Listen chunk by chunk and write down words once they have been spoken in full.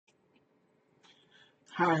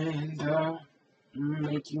Hi, and I'm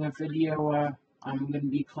making a video. I'm going to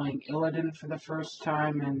be playing Illidan for the first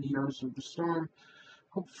time in Heroes of the Storm.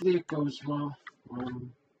 Hopefully it goes well.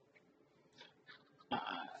 Uh,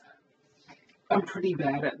 I'm pretty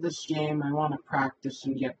bad at this game. I want to practice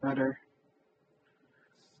and get better.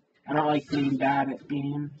 I don't like being bad at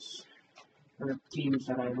games, or teams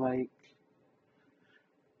that I like.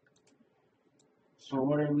 So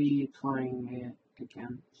what are we playing it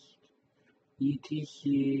against?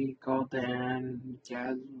 ETC, Gul'dan,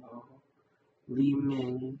 Gazmo, Li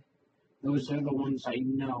Ming. Those are the ones I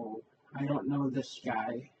know. I don't know this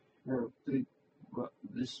guy. Or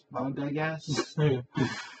this bug, I guess.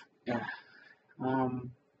 Yeah. I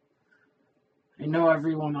know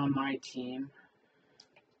everyone on my team.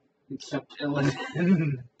 Except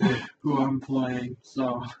Illidan, who I'm playing.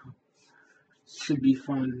 So, should be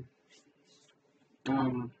fun.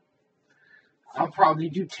 I'll probably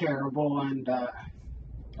do terrible and,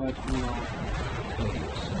 but,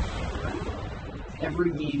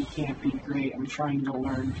 every game can't be great. I'm trying to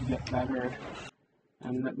learn to get better.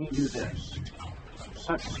 And let me do this.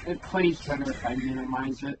 It plays better if I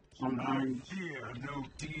minimize it sometimes.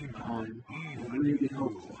 I really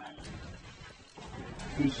hope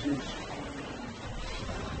pieces.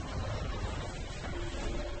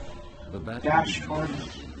 Dash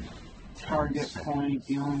towards target point,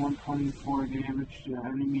 dealing 124 damage to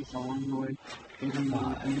enemies along the way. Hitting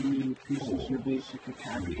the enemy increases your basic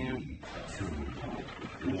attack damage.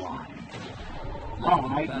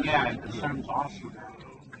 Oh, yeah, it sounds awesome.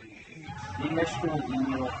 Maybe I should have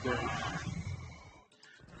email it first.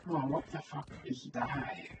 Oh, what the fuck is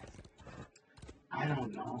that? I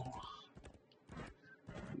don't know.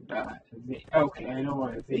 Okay, I know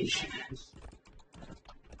what evasion is.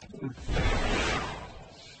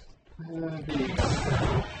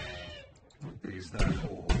 Is that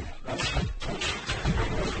all?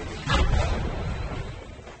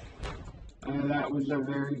 That was a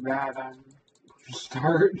very bad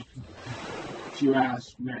start, if you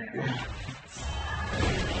ask me.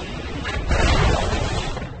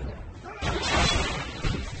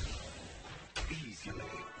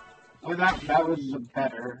 Oh, that was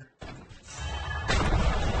better.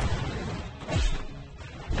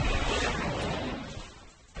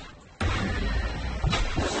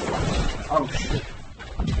 Oh shit.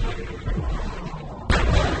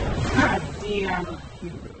 God damn.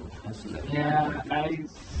 Yeah, I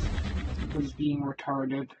was being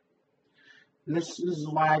retarded. This is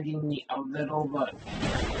lagging me a little, but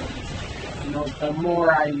the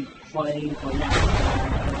more I play, the less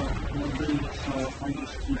lag will be, so if I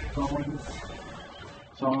just keep going.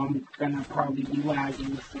 So I'm gonna probably be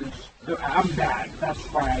lagging first. I'm bad, that's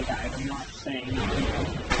why I died. I'm not saying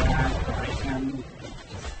it's bad, but I am.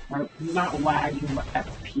 Or not lagging, but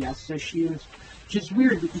FPS issues. Which is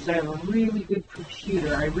weird because I have a really good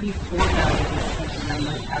computer. I reformatted it thinking I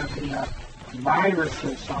might have a virus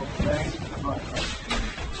or something, but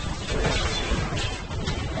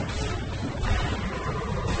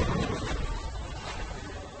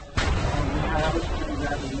yeah, that was pretty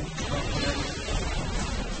bad.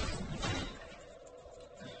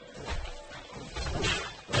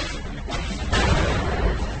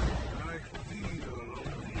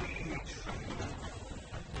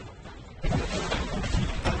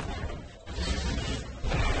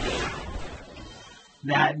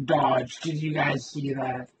 That dodge, did you guys see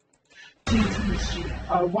that?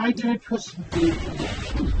 Why did I press evade?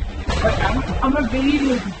 I'm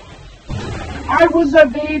evaded! I was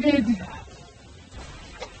evaded!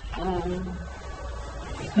 Oh, man.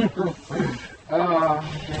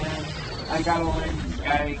 I gotta win this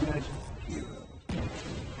guy good.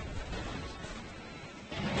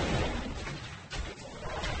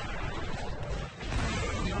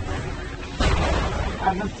 I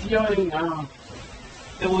have a feeling,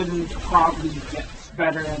 Illidan probably gets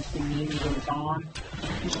better as the game goes on.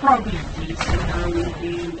 He's probably decent early in the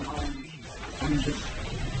game. I'm just,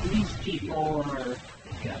 these people are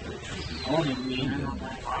owning me, I don't know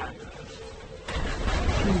why.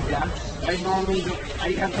 2 deaths? I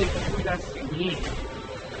have like 2 deaths a game.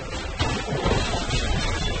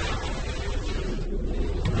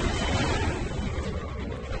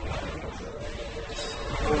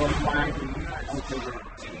 Oh, I'm lagging. Okay.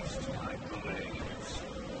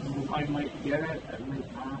 I might get it, I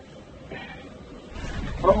might not.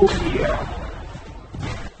 Oh yeah!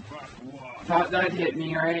 Thought that hit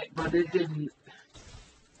me, right? But it didn't.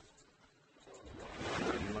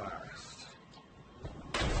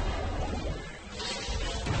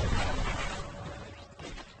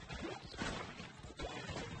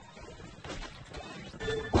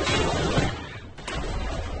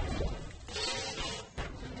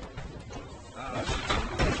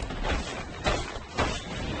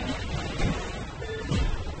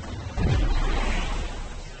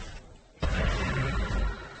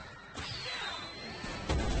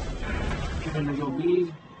 I'm gonna go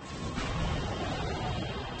B.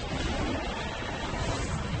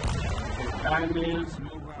 I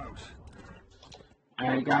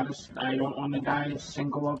don't want to die a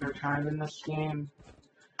single other time in this game.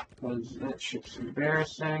 Because that shit's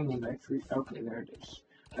embarrassing, and okay, there it is.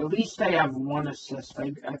 At least I have one assist.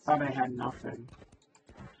 I thought I had nothing.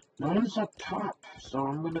 No one's up top, so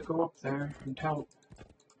I'm gonna go up there and help.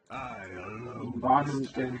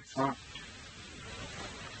 Bottom's getting fucked.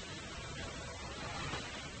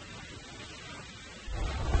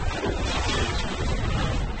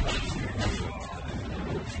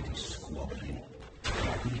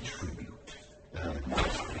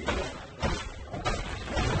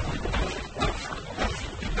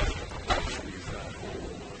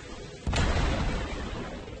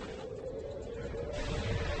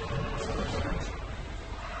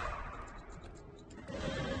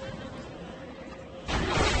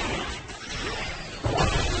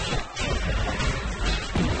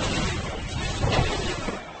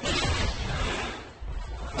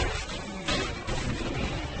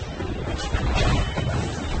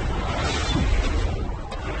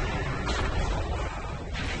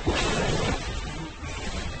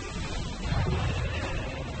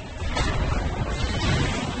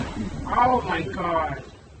 Oh my god.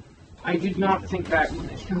 I did not think that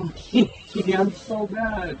would kill me. I'm so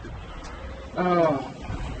bad. Oh.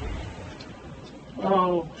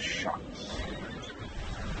 Oh, shucks.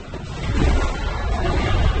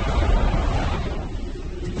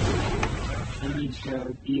 I need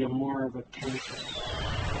to be more of a tank.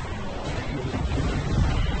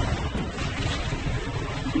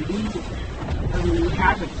 I mean, we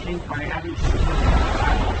have a tank, but I haven't seen it.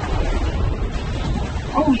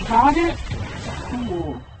 Oh, we got it?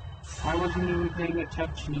 Cool. I wasn't even paying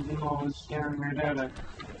attention even though I was staring right at it.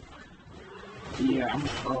 Yeah, I'm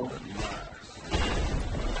pro.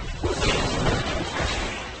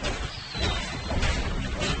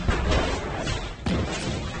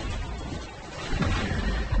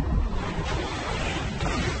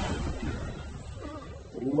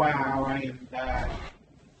 Wow, I am bad.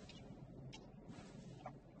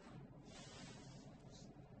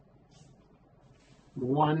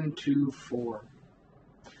 One, two, four.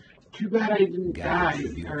 Too bad I didn't die.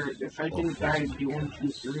 Or if I didn't die, it'd be 1, 2,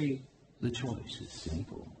 3. The choice is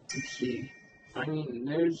simple. Let's see. I mean,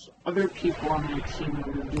 there's other people on my team that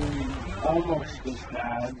are doing almost as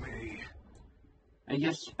bad. I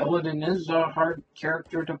guess Illidan is a hard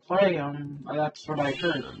character to play. That's what I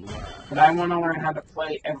heard. But I want to learn how to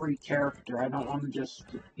play every character. I don't want to just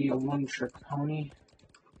be a one-trick pony.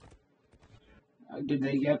 Did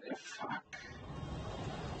they get it? Fuck.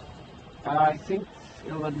 I think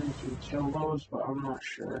Illidan can kill those, but I'm not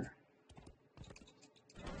sure.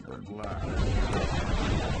 Good luck.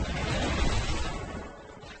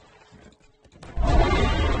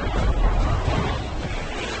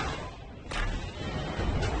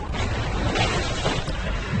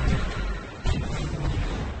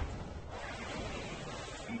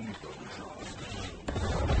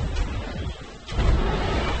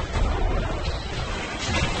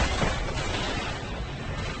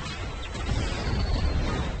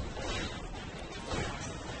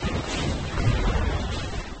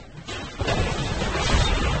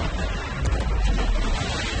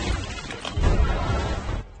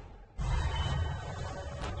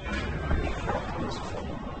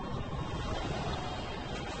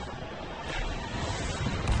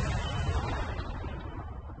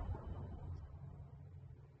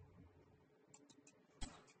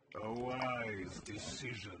 A wise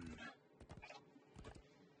decision.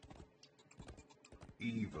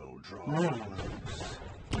 Evil draws close.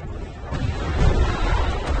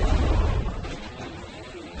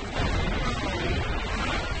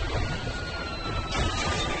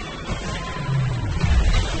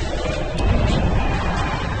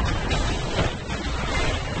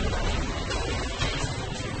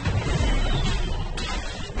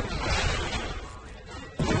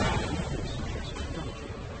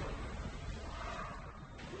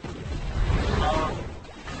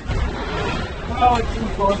 Oh, it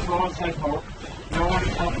didn't go as well as I hoped. No one's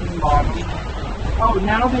helping Bobby. Oh,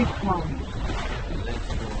 now they come.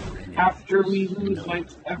 After we lose, like,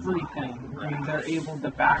 everything, and they're able to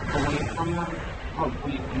back away from them. Oh,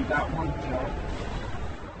 wait, we got one kill.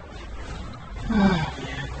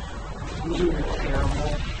 We were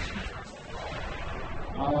terrible.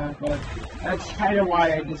 But that's kind of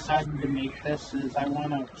why I decided to make this, is I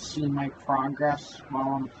want to see my progress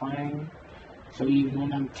while I'm playing. So even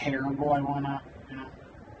when I'm terrible, I want to,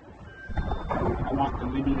 I want the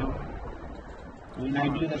video. I mean, I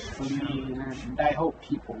do this for me, and I hope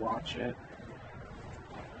people watch it.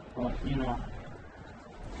 But, you know,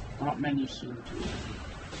 not many seem to.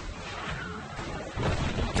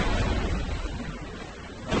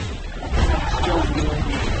 I'm still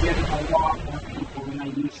getting a lot more people than I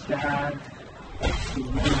used to have. It's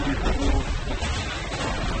really cool.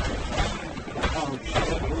 Oh,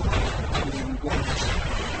 shit.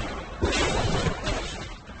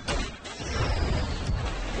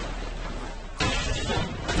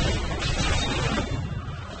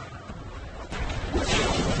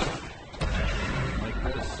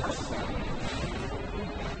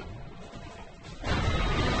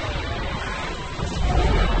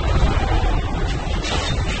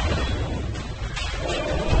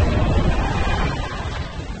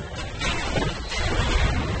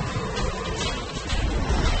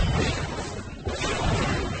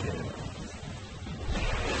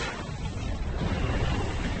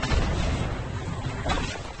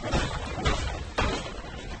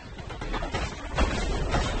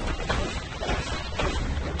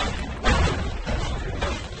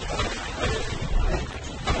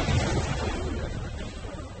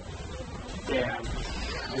 Yeah,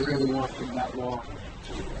 I really wanted that wall.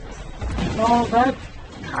 Well, that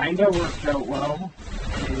kinda worked out well.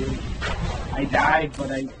 I died,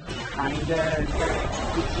 but I kinda did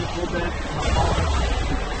people that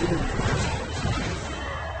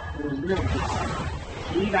it was real good.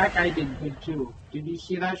 See, that guy did good too. Did you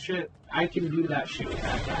see that shit? I can do that shit with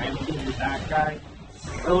that guy. I'm good with that guy.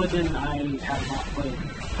 Illidan, I have not played.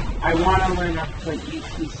 I want to learn how to play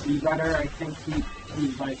EPC better. I think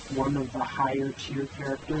he's like one of the higher tier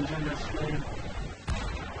characters in this game.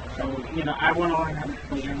 So, you know, I want to learn how to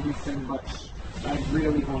play everything, but I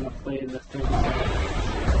really want to play the things that,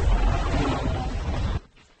 you know,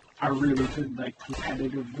 are really good, like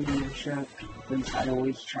competitively and shit. Since I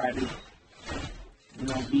always try to, you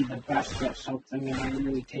know, be the best at something and I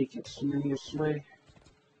really take it seriously.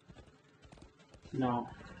 No,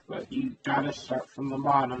 but you gotta start from the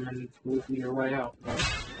bottom and move your way up. But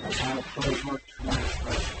that's how it really works for me.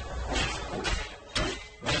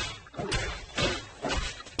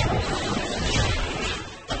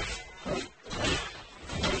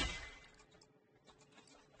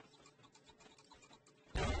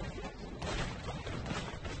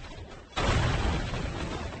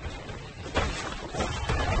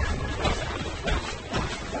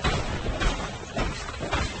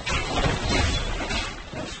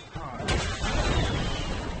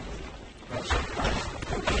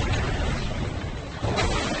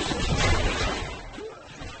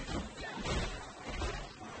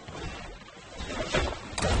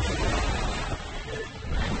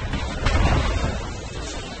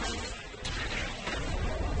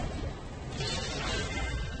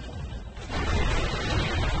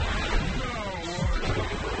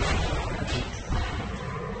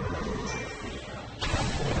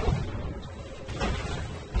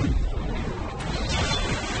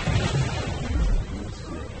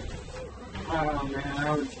 Oh man,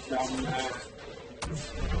 I was dumb there.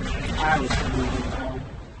 I was really dumb.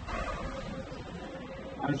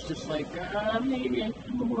 I was just like, maybe I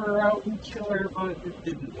can lure her out and kill her, but it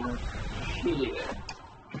didn't work. Shit.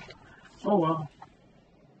 Oh well.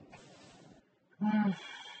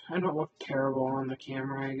 I don't look terrible on the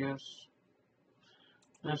camera, I guess.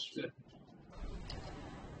 That's good.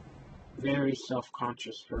 Very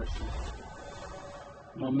self-conscious person.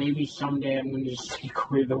 Well, maybe someday I'm going to just take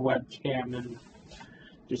away the webcam and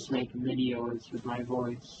just make videos with my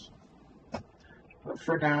voice. But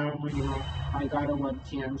for now, you know, I got a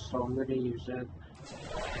webcam, so I'm going to use it.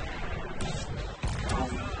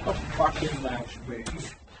 What the fuck is that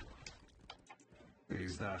space?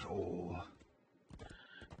 Is that all?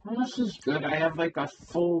 Well, this is good. I have like a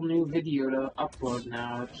full new video to upload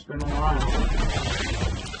now. It's been a while.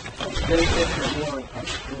 It's very different work.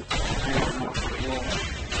 I don't know if it will.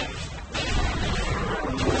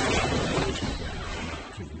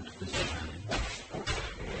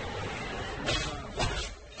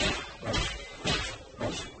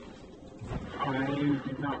 I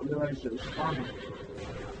did not realize it was coming.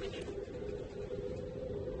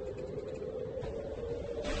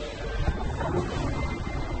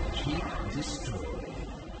 Keep destroying.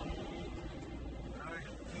 I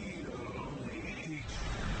feel only hatred.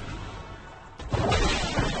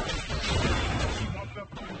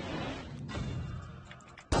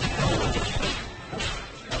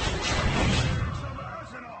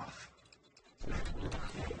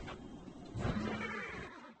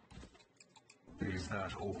 Is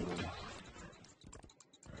that all?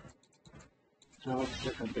 So it's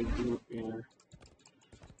like a big group here.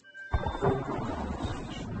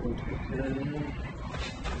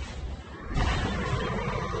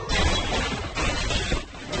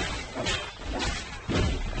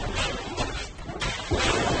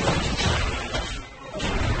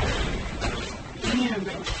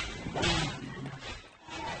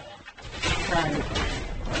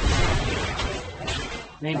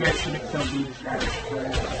 Maybe I should have killed these guys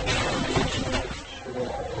first.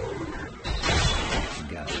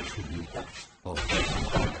 Gather tribute or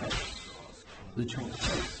the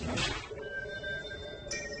choice is yours.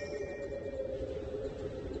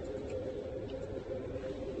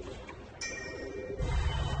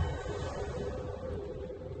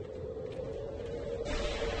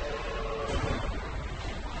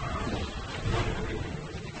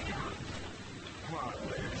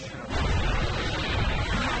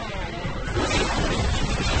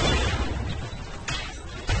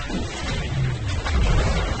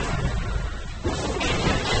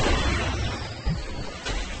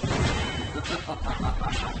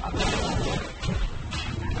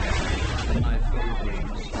 My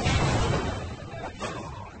favorite.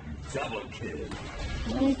 Double kill.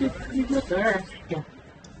 Oh, you did pretty good there. Yeah.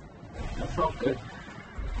 That felt good.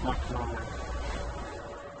 Not wrong.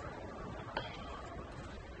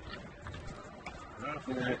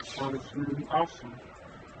 That sounds really awesome.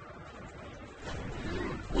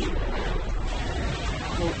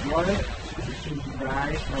 Oh, what? This is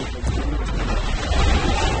guys like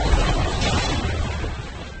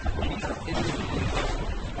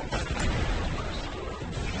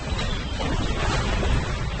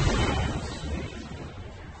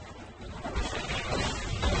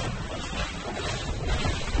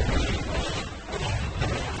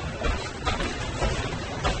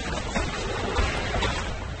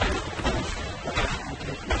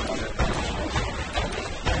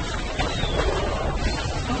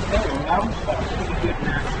that was a pretty good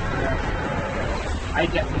match. I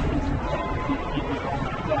definitely didn't beat it on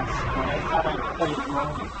my best, but I thought I played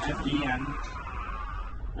well at the end.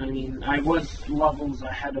 I mean, I was levels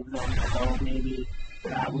ahead of them, so maybe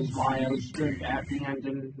that was why I was good at the end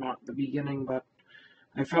and not the beginning, but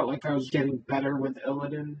I felt like I was getting better with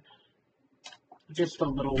Illidan. Just a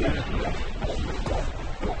little bit.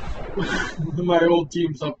 My whole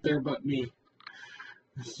team's up there but me.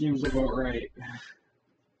 Seems about right.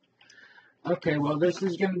 Okay, well, this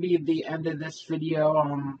is going to be the end of this video.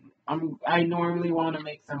 I normally want to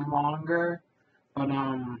make them longer, but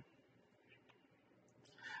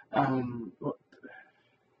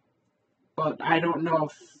but I don't know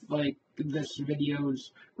if like this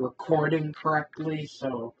video's recording correctly,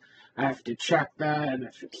 so I have to check that. And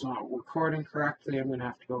if it's not recording correctly, I'm gonna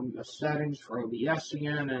have to go into the settings for OBS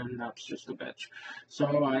again, and that's just a bitch.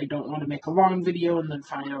 So I don't want to make a long video and then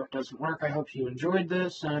find out it doesn't work. I hope you enjoyed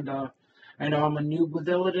this, and I know I'm a noob with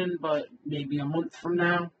Illidan, but maybe a month from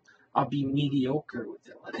now, I'll be mediocre with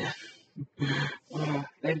Illidan.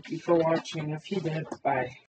 Thank you for watching. If you did, bye.